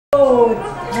Oh,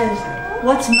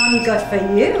 what's Mummy got for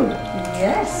you?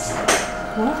 Yes.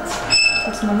 What?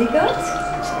 What's Mummy got?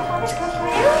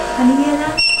 Can you hear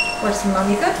that? What's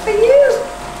Mummy got for you?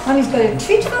 Mummy's got a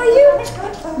treat for you.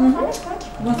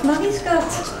 What Mummy's got?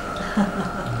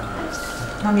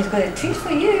 Mummy's got a treat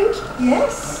for you.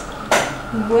 Yes.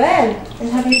 Well, and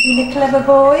have you been a clever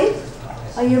boy?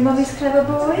 Are you Mummy's clever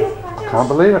boy? Can't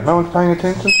believe it. No one's paying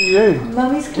attention to you.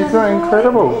 Mummy's clever Isn't that boy?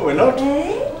 incredible? Oh, we're not.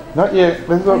 Eh? Not yet.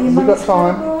 We've got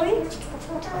time. Come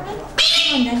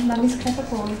on then, Mummy's clever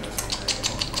boy.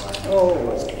 Oh,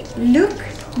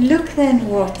 look then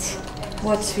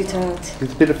what, sweetheart?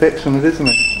 It's a bit affectionate, isn't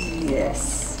it?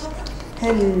 Yes.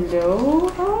 Hello.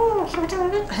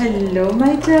 Hello,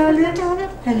 my darling.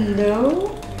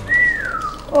 Hello.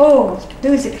 Oh,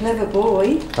 who's a clever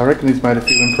boy? I reckon he's made a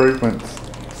few improvements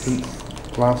since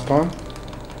last time.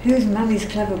 Who's Mummy's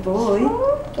clever boy?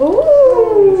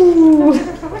 Oh!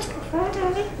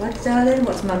 What, darling?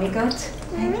 What's Mummy got?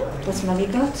 What's Mummy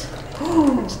got?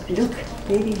 Oh, look,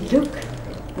 baby, look.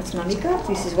 What's Mummy got?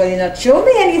 This is why you're not showing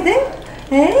me anything.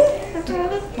 Eh?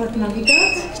 What Mummy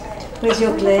got? Where's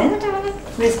your Glenn?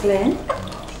 Where's Glenn?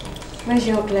 Where's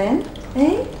your Glenn?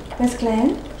 Eh? Where's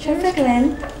Glenn? Show me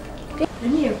Glenn.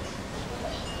 And you?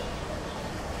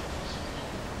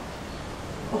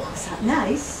 Oh, is that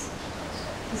nice?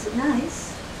 Is it nice?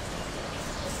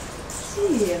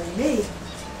 Dear me.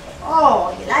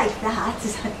 Oh, you like that?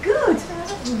 Is that good? Is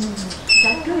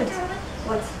that good?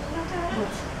 What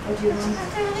do you want?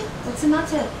 What's the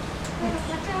matter?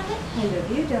 I love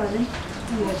you, darling.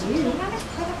 I love you. You're Mummy's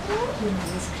clever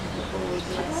boy,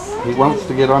 yes. He wants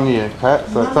to get on you, Pat,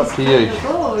 so it's up to you.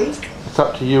 Boy. It's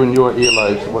up to you and your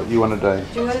earlobes what you want to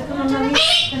do. Do you want to come on Mummy?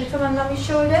 Want to come on Mummy's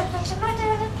shoulder?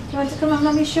 Do you want to come on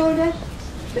Mummy's shoulder?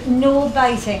 But no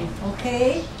biting,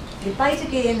 okay? If you bite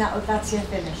again, that's your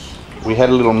finish. We had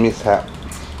a little mishap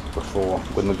before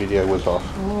when the video was off.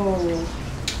 Oh.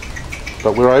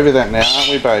 But we're over that now, aren't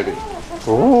we, baby?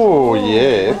 Oh,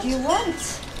 yeah. What do you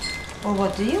want? Or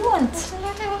what do you want?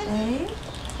 Eh?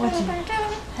 What do you...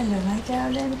 Hello, my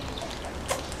darling.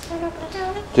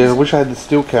 Yeah, I wish I had the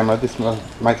still camera. This must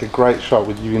make a great shot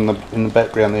with you in the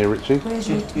background there, Richie. Where's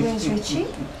Richie?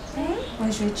 Eh?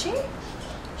 Where's Richie?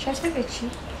 Shout for Richie.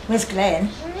 Where's Glenn?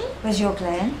 Where's your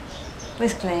Glenn?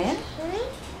 Where's Glenn?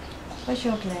 Where's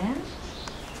your Glenn?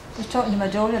 I was talking to my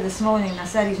daughter this morning and I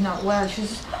said he's not well. She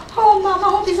says, oh Mum, I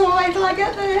hope he's alright till I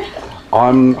get there.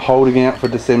 I'm holding out for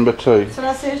December too. So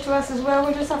I said to us as well,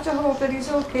 we just have to hope that he's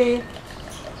okay.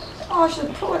 Oh, she's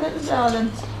a poor little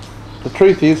darling. The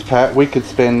truth is, Pat, we could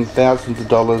spend thousands of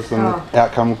dollars and the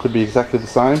outcome could be exactly the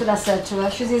same. That's what I said to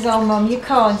her. She says, oh Mum, you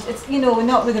can't. It's, you know, we're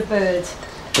not with a bird.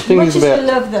 The thing Much is as about... you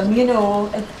love them, you know,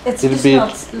 it's just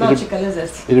not logical, is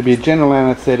it? It'd be a general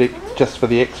anaesthetic just for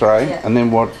the x-ray, and then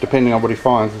depending on what he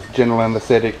finds, is general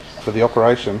anaesthetic for the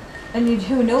operation. And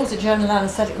who knows, a general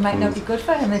anaesthetic might not be good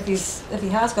for him if he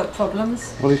has got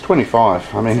problems. Well, he's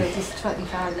 25. I mean, so he's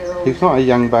 25-year-old. He's not a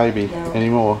young baby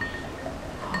anymore.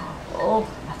 Oh,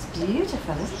 that's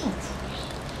beautiful, isn't it?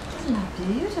 Isn't that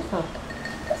beautiful?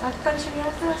 Is that quenching your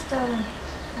thirst, darling?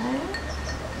 Eh?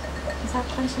 Is that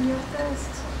quenching your thirst?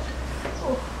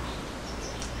 Oh.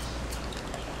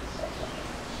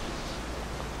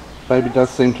 Baby does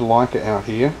seem to like it out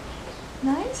here.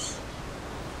 Nice.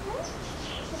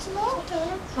 What's more,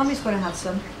 darling? Mummy's going to have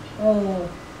some. Oh.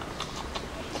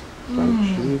 Don't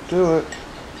you do it.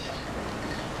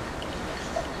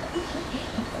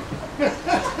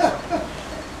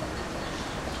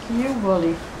 You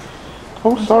Wally.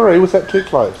 Oh, sorry, was that too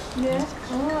close? Yeah.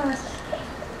 Oh,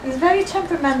 he's very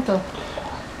temperamental.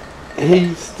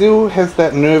 He still has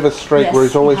that nervous streak where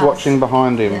he's always watching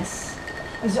behind him. Yes.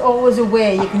 He's always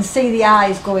away. You can see the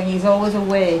eyes going. He's always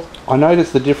away. I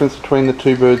noticed the difference between the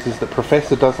two birds is that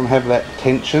Professor doesn't have that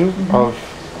tension of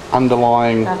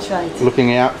underlying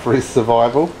looking out for his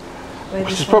survival,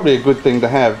 which is probably a good thing to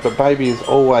have, but Baby is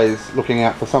always looking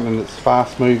out for something that's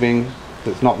fast moving,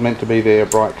 that's not meant to be there,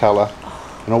 bright colour,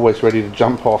 and always ready to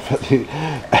jump off at the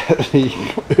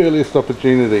earliest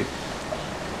opportunity.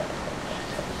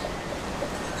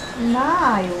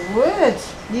 My word,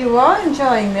 you are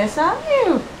enjoying this, aren't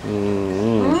you?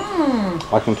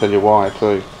 I can tell you why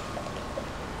too.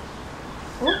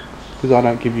 Because I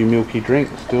don't give you milky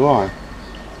drinks, do I?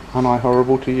 Aren't I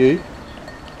horrible to you?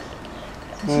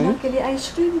 Does she not give you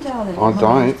ice cream, darling? I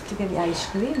don't. To give you ice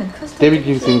cream and custard. Debbie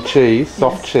gives him cheese,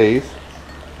 soft cheese.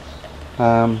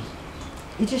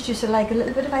 He just used to like a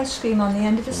little bit of ice cream on the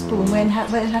end of the spoon when it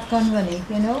had gone runny,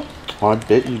 you know? I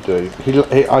bet you do.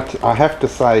 I have to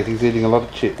say, he's eating a lot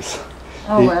of chips.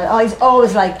 Oh, well, he's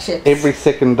always liked chips. Every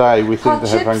second day we seem to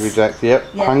have Hungry Jacks. Yep,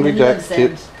 Yeah, Hungry Jacks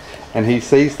chips. and he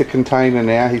sees the container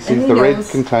now, he sees the red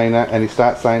container, and he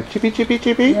starts saying chippy chippy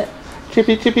chippy,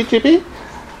 chippy chippy chippy,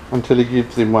 until he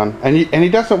gives him one. And he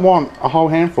doesn't want a whole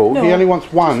handful, he only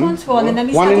wants one, and then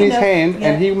he's one in his hand,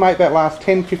 and he'll make that last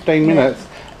 10-15 minutes,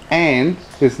 and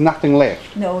there's nothing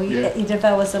left. No, he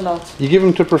devours a lot. You give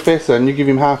him to Professor and you give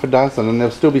him half a dozen, and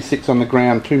there'll still be 6 on the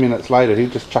ground 2 minutes later. He'll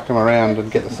just chuck them around and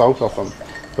get the salt off them.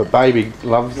 But Baby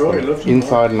loves them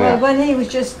inside and out. Well, when he was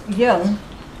just young,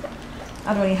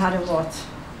 I'd only had him, what,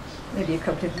 maybe a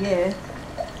couple of years,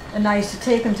 and I used to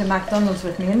take him to McDonald's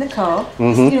with me in the car.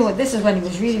 You know what, this is when he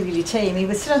was really, really tame. He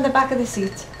would sit on the back of the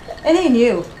seat, and he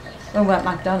knew when we were at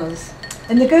McDonald's.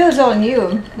 And the girls all knew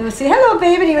him. They would say, hello,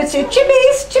 baby, and he would say,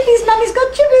 chippies, chippies, mummy's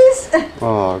got chippies.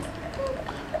 Oh,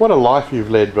 what a life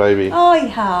you've led, Baby. Oh, he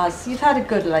has. You've had a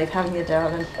good life, haven't you,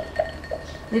 darling?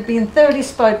 You've been thoroughly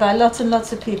spoiled by lots and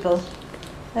lots of people.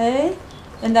 Eh?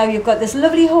 And now you've got this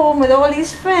lovely home with all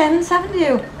these friends, haven't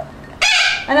you?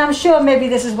 And I'm sure maybe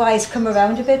this is why he's come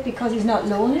around a bit, because he's not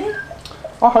lonely.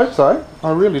 I hope so.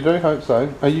 I really do hope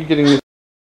so. Are you getting this